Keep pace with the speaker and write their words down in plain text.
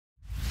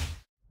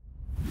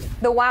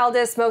The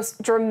wildest, most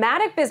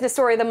dramatic business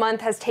story of the month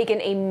has taken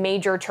a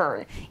major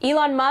turn.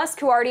 Elon Musk,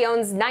 who already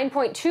owns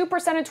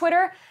 9.2% of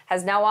Twitter,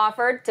 has now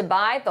offered to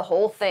buy the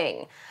whole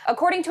thing.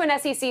 According to an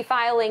SEC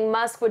filing,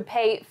 Musk would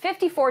pay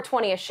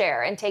 $54.20 a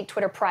share and take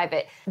Twitter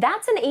private.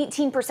 That's an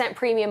 18%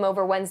 premium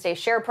over Wednesday's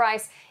share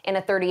price and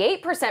a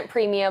 38%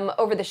 premium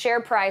over the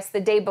share price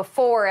the day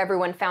before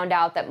everyone found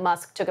out that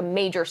Musk took a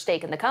major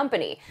stake in the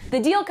company.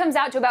 The deal comes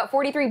out to about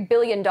 $43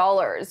 billion,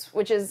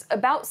 which is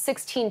about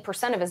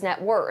 16% of his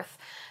net worth.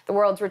 The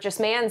world's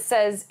richest man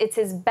says it's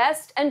his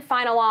best and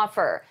final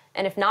offer,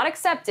 and if not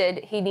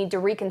accepted, he'd need to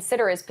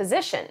reconsider his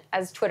position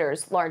as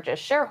Twitter's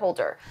largest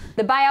shareholder.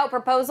 The buyout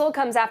proposal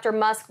comes after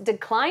Musk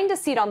declined a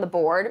seat on the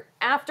board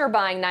after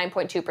buying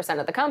 9.2%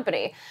 of the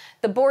company.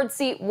 The board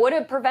seat would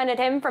have prevented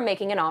him from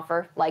making an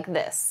offer like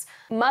this.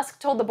 Musk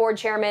told the board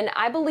chairman,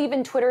 "I believe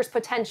in Twitter's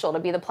potential to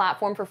be the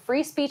platform for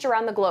free speech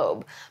around the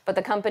globe, but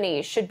the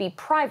company should be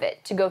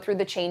private to go through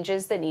the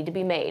changes that need to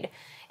be made."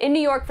 In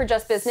New York for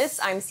Just Business,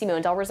 I'm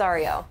Simone Del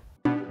Rosario.